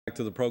Back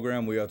to the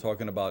program. We are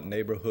talking about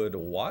Neighborhood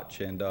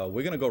Watch, and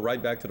we're going to go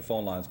right back to the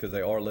phone lines because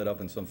they are lit up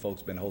and some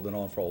folks been holding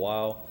on for a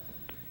while.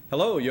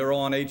 Hello, you're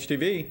on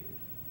HTV.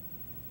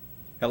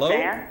 Hello?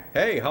 Dan?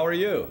 Hey, how are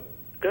you?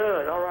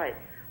 Good, all right.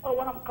 Oh,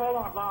 what I'm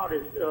calling about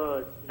is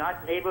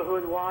not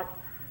Neighborhood Watch,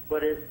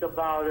 but it's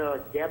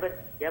about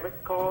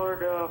debit card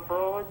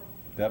fraud.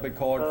 Debit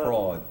card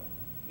fraud.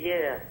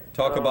 Yeah.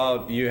 Talk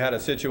about you had a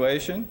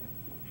situation?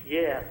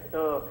 Yeah.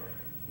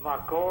 My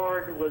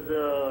card was,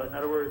 in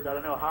other words, I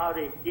don't know how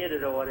they did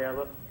it or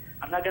whatever.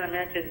 I'm not going to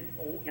mention,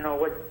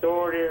 what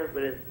store it is,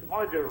 but it's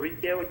one of the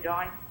retail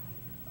joints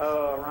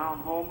around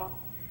Homer.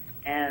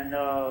 And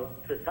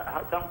for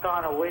some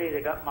kind of way,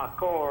 they got my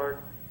card,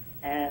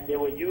 and they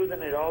were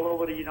using it all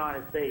over the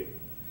United States.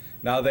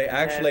 Now, they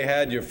actually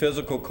had your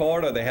physical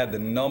card, or they had the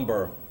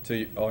number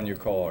on your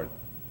card?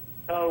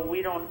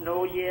 We don't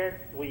know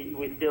yet.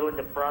 We're still in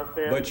the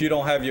process. But you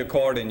don't have your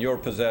card in your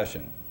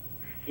possession?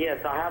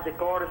 Yes, I have the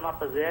card in my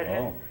possession.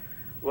 Oh.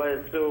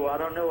 Well, so I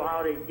don't know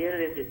how they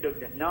did it, if they took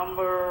the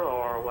number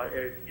or what,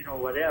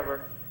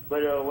 whatever.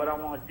 But what I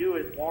want to do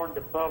is warn the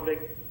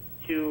public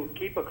to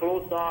keep a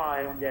close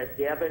eye on their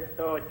debit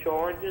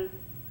charges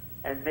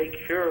and make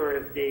sure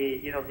if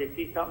they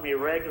see something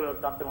irregular or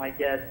something like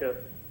that to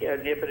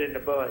nip it in the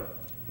bud.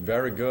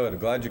 Very good.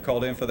 Glad you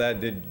called in for that.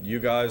 Did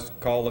you guys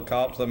call the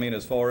cops? I mean,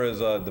 as far as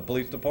the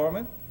police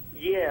department?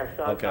 Yes,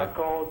 I Okay.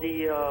 called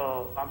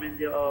I'm in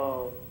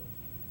the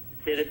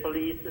city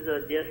police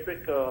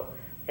district,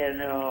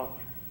 and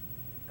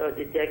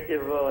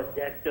Detective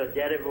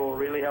Dexter will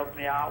really help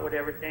me out with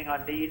everything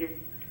I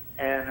needed.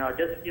 And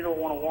just,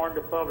 want to warn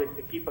the public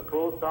to keep a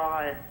close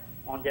eye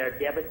on their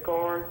debit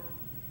cards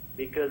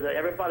because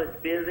everybody's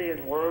busy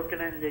and working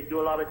and they do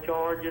a lot of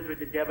charges with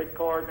the debit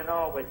cards and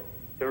all, but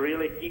to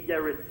really keep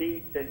their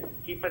receipts and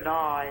keep an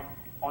eye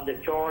on the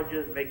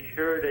charges, make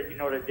sure that,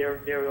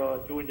 that they're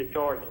doing the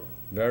charges.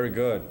 Very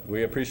good.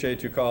 We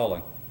appreciate you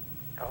calling.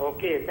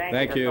 Okay,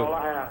 thank you. That's all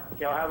I have.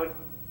 Y'all have a...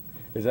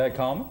 Is that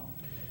common?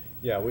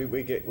 Yeah,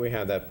 we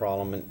have that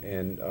problem,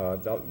 and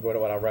what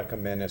I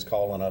recommend is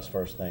calling us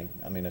first thing.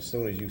 I mean, as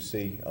soon as you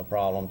see a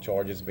problem,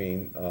 charges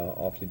being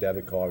off your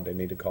debit card, they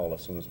need to call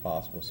as soon as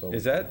possible. So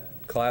is that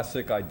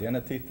classic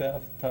identity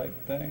theft type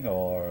thing,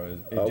 or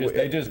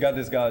they just got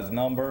this guy's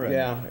number? And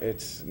yeah,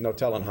 it's no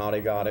telling how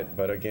they got it,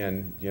 but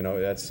again,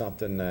 that's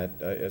something that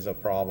is a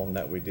problem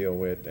that we deal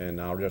with,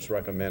 and I'll just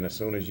recommend as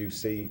soon as you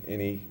see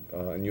any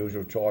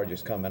unusual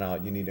charges coming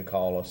out, you need to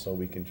call us so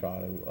we can try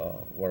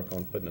to work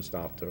on putting a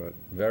stop to it.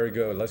 Very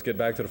good. Let's get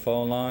back to the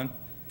phone line.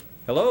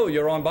 Hello,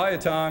 you're on Bayou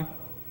time.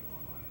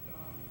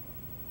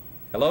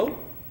 Hello?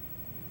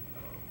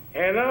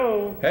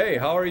 Hello. Hey,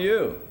 how are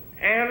you?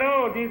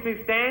 Hello, this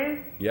is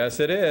Stan. Yes,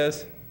 it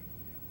is.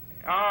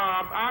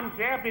 I'm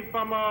Jeffrey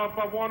from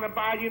one of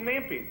Bayou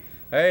Olympics.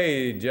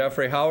 Hey,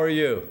 Jeffrey, how are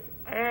you?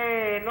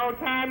 Hey, no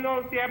time,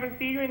 no see. I haven't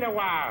seen you in a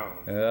while.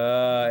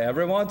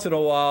 Every once in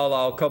a while,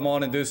 I'll come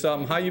on and do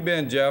something. How you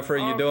been,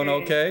 Jeffrey? You doing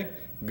okay?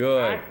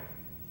 Good.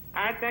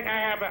 I think I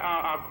have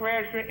a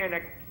question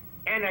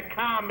and a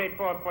comment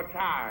for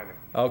Todd.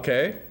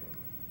 Okay.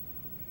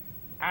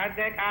 I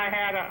think I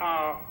had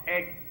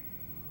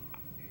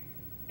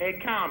a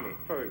comment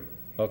first.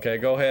 Okay,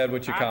 go ahead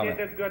with your comment.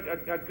 I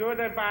think a good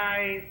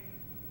advice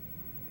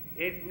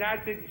is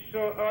not to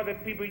show other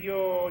people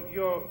your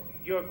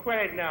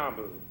credit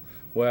number.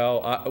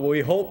 Well, we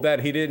hope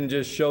that he didn't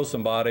just show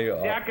somebody.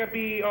 There could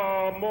be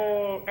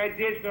more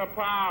additional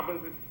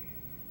problems,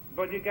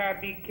 but you gotta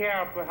be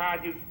careful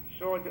how you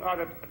show it to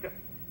other,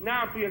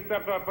 not for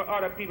yourself, but for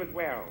other people as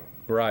well.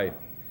 Right.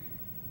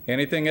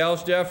 Anything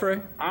else,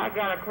 Jeffrey? I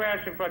got a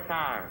question for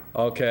Tom.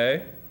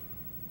 Okay.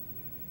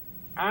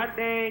 I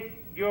think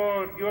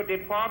your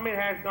department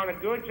has done a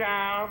good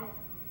job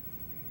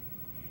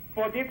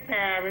for this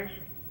parish,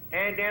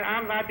 and then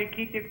I'd like to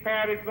keep this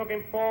parish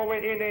looking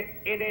forward in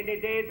the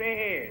days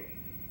ahead.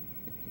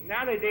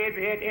 Not the days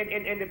ahead,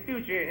 in the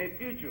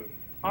future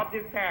of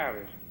this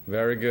parish.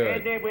 Very good.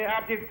 And then we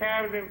have this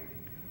parish, and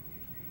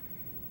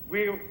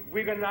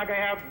we're not gonna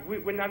have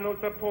we're not no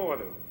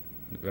supporters.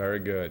 Very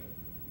good.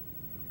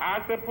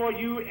 I support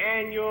you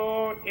and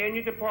your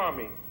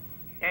department,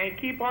 and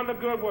keep on the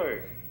good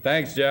work.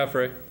 Thanks,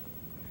 Jeffrey.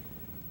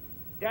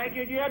 Thank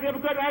you. You have a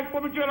good night,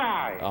 4th of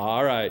July.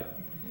 All right.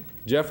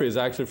 Jeffrey is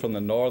actually from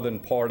the northern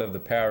part of the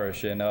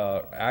parish and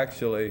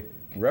actually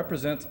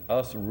represents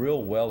us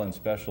real well in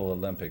Special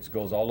Olympics.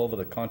 Goes all over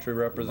the country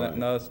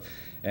representing us.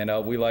 And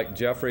we like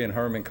Jeffrey and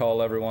Herman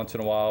call every once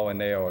in a while, and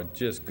they are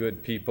just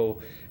good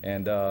people.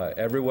 And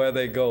everywhere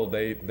they go,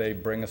 they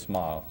bring a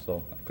smile.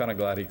 So I'm kind of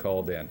glad he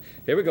called in.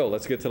 Here we go.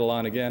 Let's get to the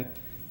line again.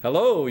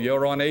 Hello,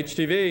 you're on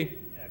HTV.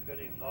 Yeah, good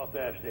evening. North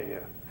Ashton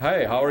here.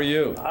 Hey, how are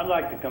you? I'd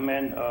like to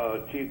commend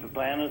Chief of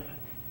Planners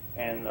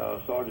and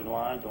Sergeant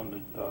Lyons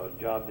on the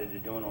job that they're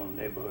doing on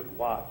the Neighborhood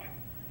Watch,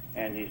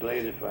 and these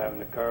ladies for having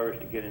the courage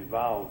to get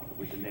involved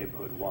with the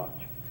Neighborhood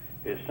Watch.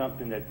 It's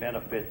something that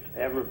benefits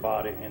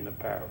everybody in the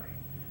parish.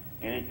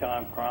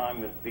 Anytime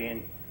crime is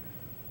being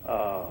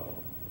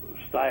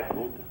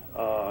stifled,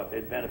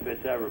 it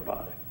benefits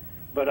everybody.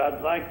 But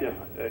I'd like to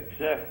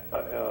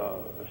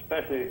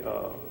especially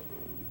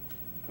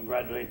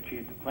congratulate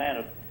Chief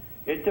DePlantis.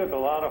 It took a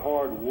lot of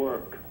hard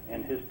work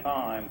and his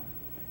time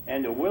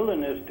and the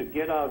willingness to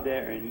get out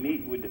there and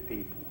meet with the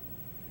people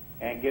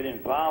and get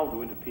involved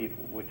with the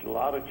people, which a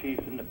lot of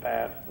chiefs in the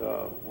past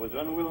was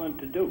unwilling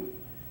to do.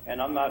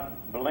 And I'm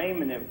not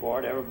blaming them for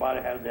it.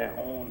 Everybody has their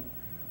own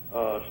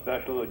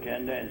special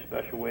agenda and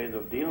special ways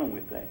of dealing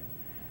with things.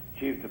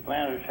 Chief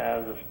DePlantis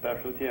has a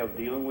specialty of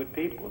dealing with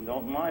people and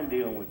don't mind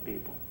dealing with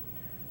people.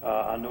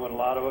 I know on a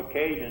lot of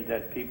occasions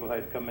that people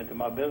have come into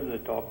my business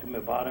and talked to me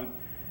about him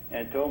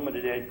and told me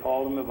that they'd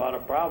called him about a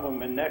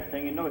problem, and next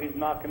thing you know, he's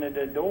knocking at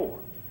their door.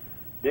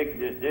 They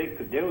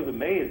was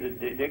amazed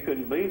that they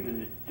couldn't believe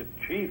that the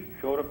chief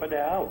showed up at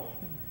their house,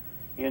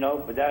 you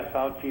know, but that's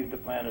how Chief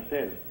DePlantis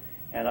is.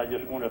 And I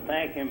just want to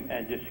thank him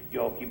and just,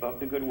 y'all keep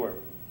up the good work.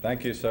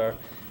 Thank you, sir.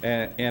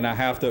 And I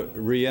have to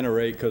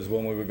reiterate, because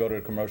when we would go to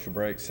the commercial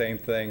break, same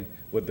thing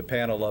with the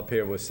panel up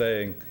here was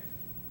saying,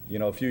 you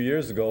know, a few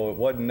years ago, it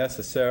wasn't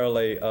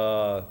necessarily,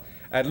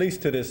 at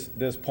least to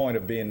this point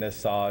of being this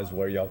size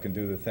where y'all can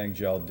do the things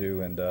y'all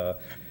do. And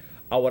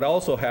I would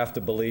also have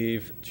to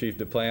believe, Chief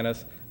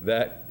DePlantis,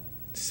 that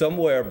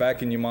somewhere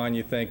back in your mind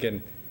you're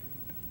thinking,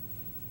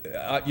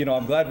 you know,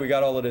 I'm glad we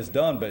got all of this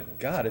done, but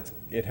God,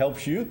 it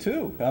helps you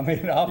too. I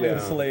mean,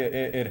 obviously,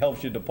 it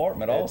helps your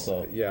department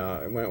also.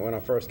 Yeah, when I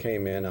first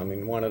came in, I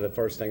mean, one of the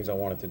first things I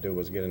wanted to do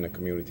was get in the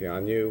community. I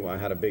knew I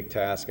had a big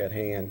task at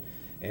hand,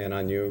 and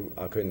I knew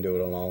I couldn't do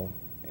it alone.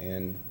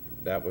 And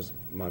that was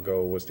my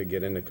goal, was to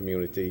get in the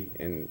community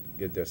and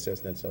get the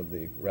assistance of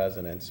the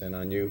residents. And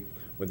I knew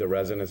with the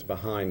residents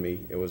behind me,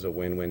 it was a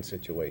win-win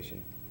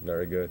situation.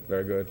 Very good,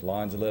 very good.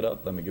 Lines lit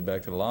up. Let me get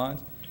back to the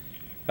lines.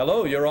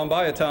 Hello, you're on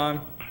Bayou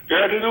time.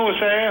 Good afternoon,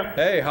 Sam.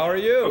 Hey, how are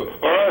you?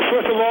 All right,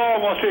 first of all, I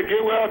want to say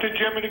get well to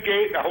Jimmy the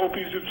Gate. I hope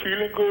he's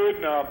feeling good,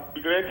 and I'll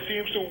be glad to see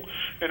him soon.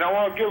 And I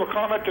want to give a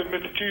comment to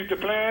Mr. Chief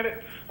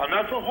DePlantis. I'm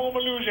not from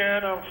Homer,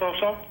 Louisiana. I'm from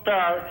some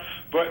parish,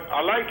 but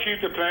I like Chief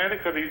DePlantis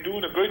because he's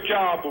doing a good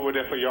job over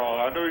there for y'all.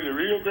 I know he's a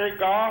real great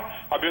guy.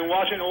 I've been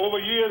watching over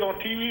years on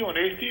TV, on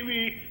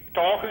HTV,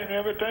 talking and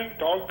everything,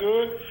 talk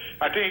good.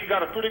 I think he's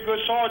got a pretty good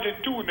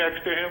sergeant, too,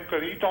 next to him,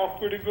 because he talks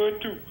pretty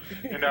good, too.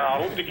 And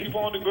I hope they keep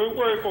on the good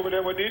work over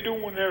there, what they're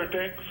doing and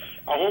everything.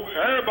 I hope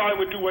everybody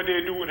would do what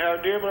they're doing,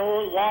 have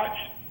neighborhood watch,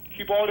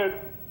 keep all that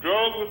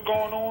drugs that's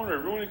going on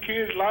and ruining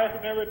kids' life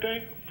and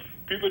everything.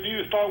 People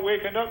need to start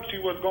waking up and see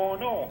what's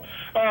going on.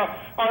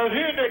 I was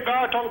hearing that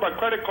guy talk about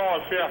credit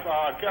card theft.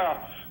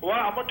 Well,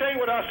 I'm going to tell you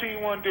what I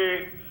seen one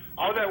day.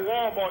 I was at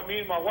Walmart, me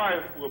and my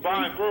wife were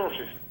buying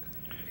groceries.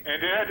 And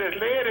they had this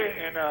lady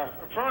in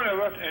front of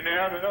us, and they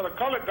had another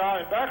colored guy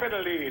in back of the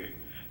lady.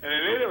 And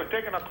the lady was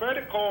taking a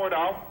credit card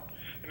out,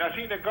 and I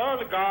seen the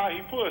other guy,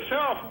 he pulled a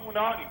cell phone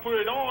out, he put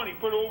it on, he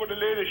put it over the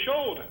lady's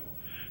shoulder.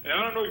 And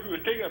I don't know if he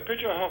was taking a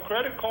picture of her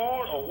credit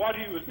card or what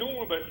he was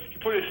doing, but he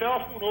put his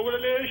cell phone over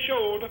the lady's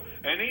shoulder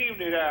and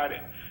aimed it at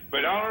it.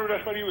 But I don't know if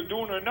that's what he was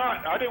doing or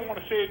not. I didn't want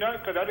to say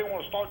nothing because I didn't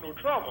want to start no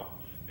trouble,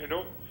 you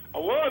know. I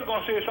was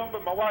going to say something,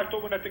 but my wife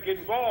told me not to get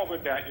involved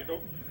with that, you know.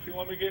 She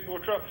wanted me to get into a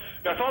trouble.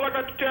 That's all I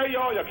got to tell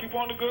y'all. Y'all keep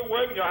on the good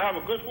work, and y'all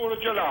have a good 4th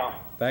of July.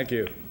 Thank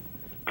you.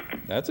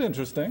 That's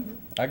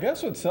interesting. I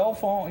guess with cell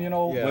phone, you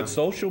know, with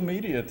social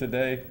media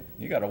today,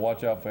 you got to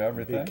watch out for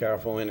everything. Be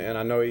careful. And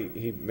I know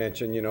he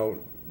mentioned, you know,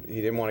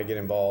 he didn't want to get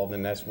involved,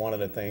 and that's one of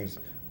the things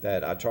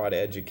that I try to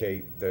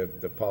educate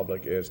the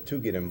public is to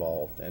get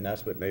involved. And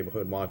that's what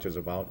Neighborhood Watch is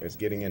about, is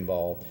getting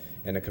involved.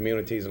 And the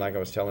communities, like I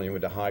was telling you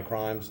with the high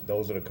crimes,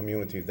 those are the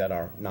communities that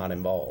are not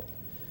involved.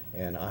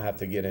 And I have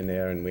to get in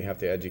there, and we have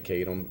to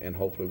educate them, and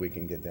hopefully we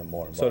can get them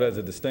more involved. So there's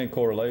a distinct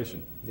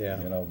correlation,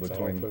 yeah, you know, between.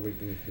 So hopefully we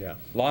can, yeah.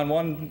 Line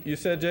 1, you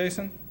said,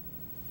 Jason?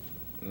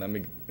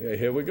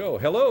 Here we go.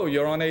 Hello,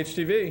 you're on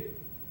HTV.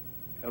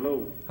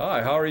 Hello.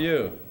 Hi, how are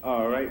you?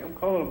 All right, I'm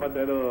calling about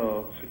that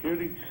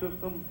security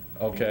system.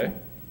 Okay.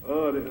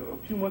 A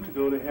few months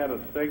ago, they had a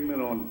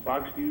segment on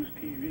Fox News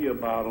TV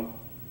about them,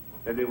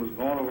 that they was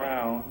going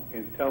around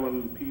and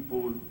telling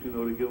people, you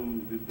know, to give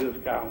them the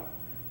discount.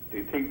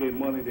 They take their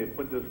money, they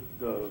put the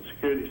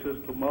security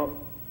system up,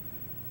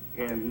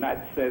 and not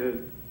set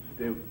it.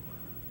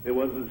 They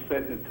wasn't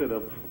setting it to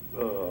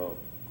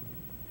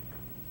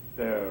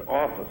their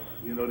office.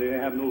 You know, they didn't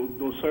have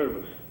no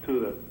service to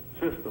the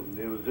system.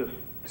 They was just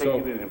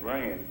taking it and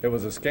ran. It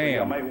was a scam.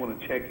 So I might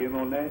want to check in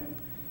on that.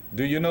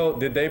 Do you know,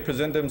 did they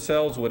present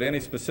themselves with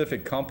any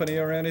specific company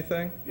or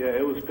anything? Yeah,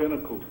 it was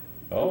Pinnacle.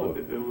 Oh.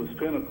 It was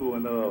Pinnacle,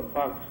 and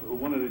Fox,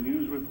 one of the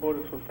news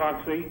reporters for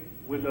Fox 8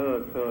 would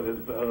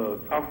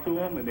talk to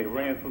them, and they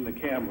ran from the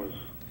cameras.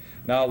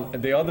 Now,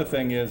 the other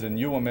thing is, and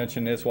you will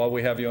mention this while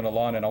we have you on the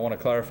line, and I want to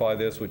clarify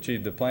this with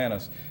Chief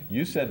DePlantis,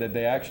 you said that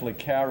they actually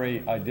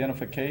carry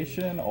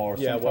identification or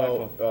some type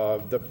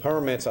of... the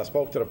permits, I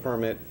spoke to the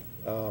permit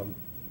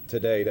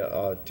today,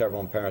 the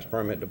Terrebonne Parish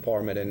Permit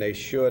Department, and they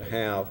should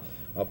have,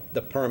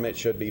 the permit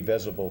should be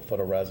visible for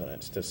the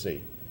residents to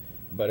see.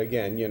 But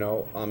again, you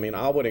know, I mean,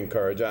 I would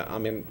encourage, I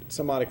mean,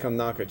 somebody come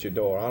knock at your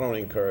door, I don't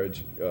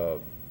encourage,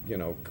 you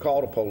know,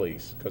 call the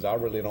police, because I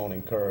really don't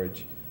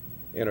encourage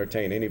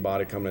entertain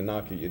anybody coming to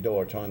knock at your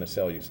door trying to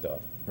sell you stuff.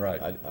 Right.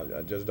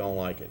 I just don't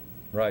like it.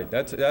 Right.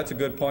 That's a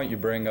good point you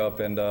bring up,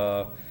 and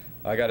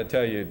I got to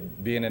tell you,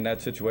 being in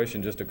that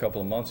situation just a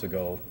couple of months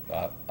ago,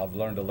 I've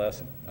learned a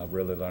lesson. I've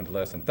really learned a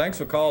lesson. Thanks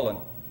for calling.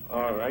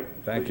 All right.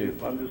 Thank you.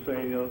 I'm just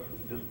saying,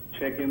 just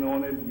check in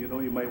on it. You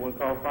might want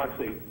to call Fox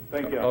 8.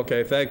 Thank you.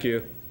 Okay, thank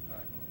you.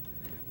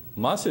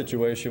 My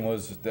situation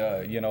was,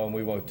 and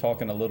we were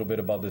talking a little bit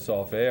about this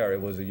off air. It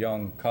was a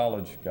young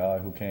college guy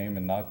who came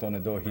and knocked on the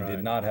door. He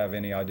did not have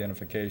any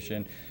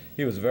identification.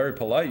 He was a very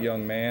polite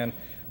young man,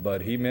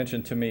 but he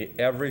mentioned to me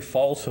every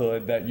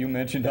falsehood that you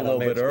mentioned a little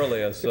bit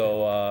earlier.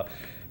 So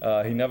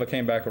he never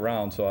came back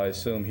around, so I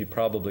assume he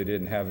probably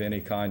didn't have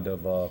any kind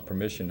of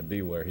permission to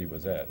be where he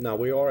was at. Now,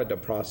 we are at the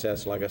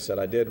process. Like I said,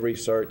 I did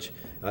research.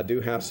 I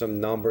do have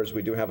some numbers.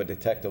 We do have a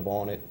detective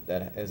on it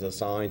that is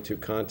assigned to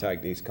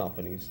contact these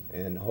companies,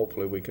 and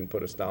hopefully we can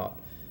put a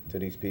stop to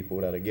these people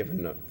that are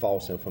giving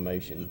false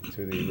information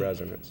to the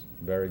residents.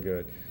 Very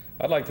good.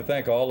 I'd like to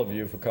thank all of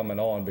you for coming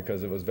on,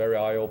 because it was very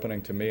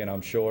eye-opening to me, and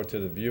I'm sure to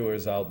the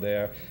viewers out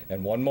there.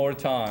 And one more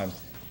time,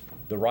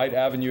 the Wright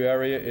Avenue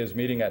area is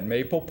meeting at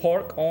Maple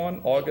Park on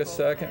August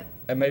 2nd.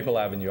 At Maple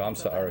Avenue, I'm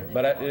sorry.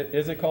 But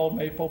is it called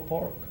Maple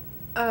Park?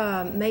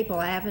 Maple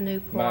Avenue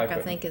Park,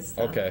 I think is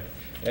the... Okay.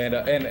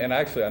 And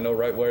actually, I know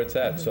right where it's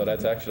at, so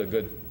that's actually a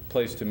good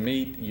place to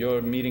meet.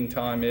 Your meeting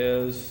time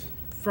is?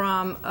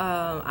 From,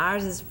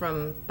 ours is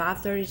from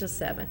 5:30 to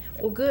 7.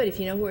 Well, good. If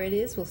you know where it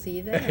is, we'll see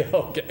you there.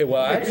 Okay.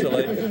 Well,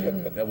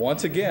 actually,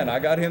 once again, I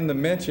got him to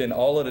mention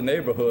all of the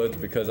neighborhoods,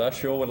 because I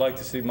sure would like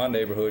to see my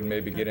neighborhood,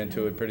 maybe get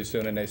into it pretty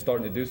soon, and they're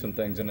starting to do some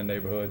things in the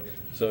neighborhood.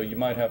 So you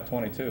might have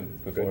 22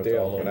 before Good it's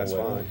all deal. over. That's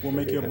fine. We'll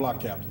make you a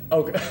block captain.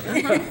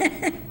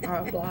 Okay. Or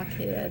a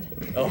blockhead.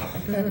 Oh,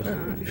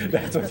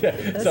 that's what,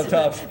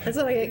 sometimes. That's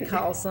what I get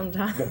called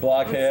sometimes. The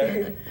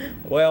blockhead.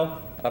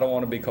 Well, I don't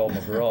want to be called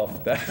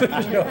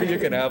McGruff. You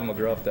can have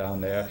McGruff down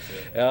there.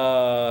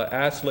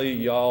 Ashley,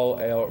 y'all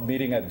are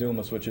meeting at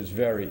Dumas, which is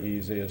very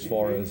easy as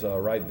far as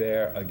right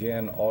there.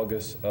 Again,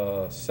 August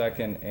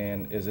 2nd,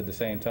 and is it the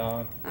same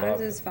time? Ours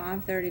is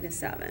 5:30 to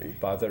 7.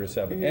 5:30 to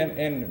 7.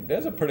 And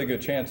there's a pretty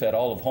good chance that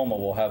all of Houma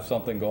will have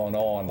something going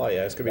on. Oh,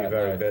 yeah, it's going to be that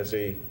very night.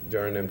 busy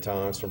during them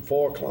times. From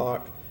 4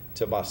 o'clock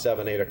to about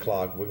 7, 8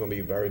 o'clock, we're going to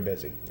be very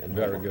busy.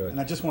 Very good. And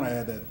I just want to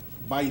add that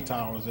Bayou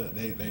Towers,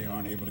 they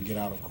aren't able to get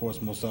out, of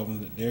course, most of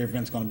them. Their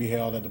event's going to be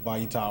held at the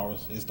Bayou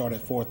Towers. It starts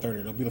at 4:30.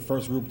 It'll be the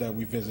first group that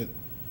we visit.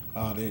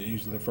 They're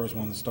usually the first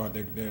one to start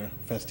their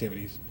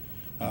festivities.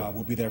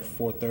 We'll be there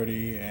for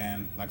 4:30,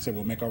 and like I said,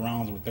 we'll make our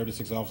rounds with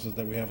 36 officers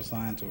that we have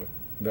assigned to it.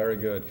 Very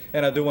good.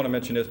 And I do want to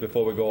mention this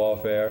before we go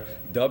off air,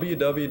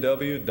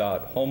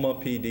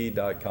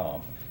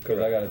 www.homapd.com. Because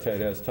I got to tell you,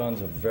 there's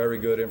tons of very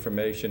good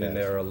information, and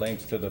there are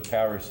links to the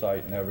parish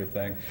site and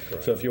everything.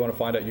 Correct. So if you want to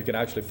find out, you can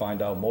actually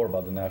find out more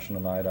about the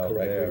National Night Out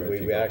there.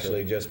 Correct. We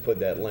actually just put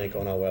that link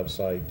on our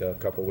website a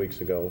couple of weeks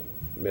ago.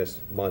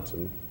 Miss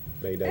Munson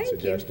made that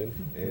suggestion,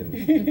 and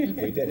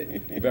we did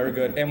it. Very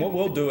good. And what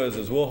we'll do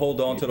is we'll hold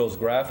on to those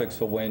graphics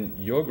for when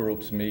your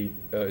groups meet,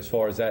 as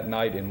far as that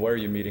night and where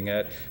you're meeting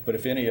at. But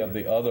if any of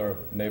the other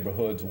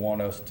neighborhoods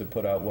want us to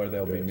put out where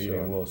they'll be meeting,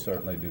 sure. we'll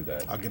certainly do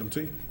that. I'll get them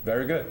to you.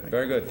 Very good.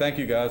 Very good. Thank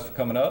you guys for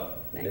coming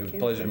up. It was a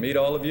pleasure to meet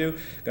all of you.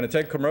 Going to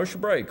take a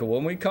commercial break.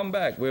 When we come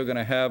back, we're going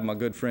to have my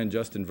good friend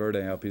Justin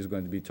Verdin up. He's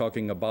going to be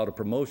talking about a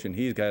promotion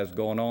he has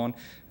going on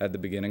at the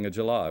beginning of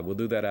July. We'll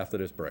do that after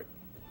this break.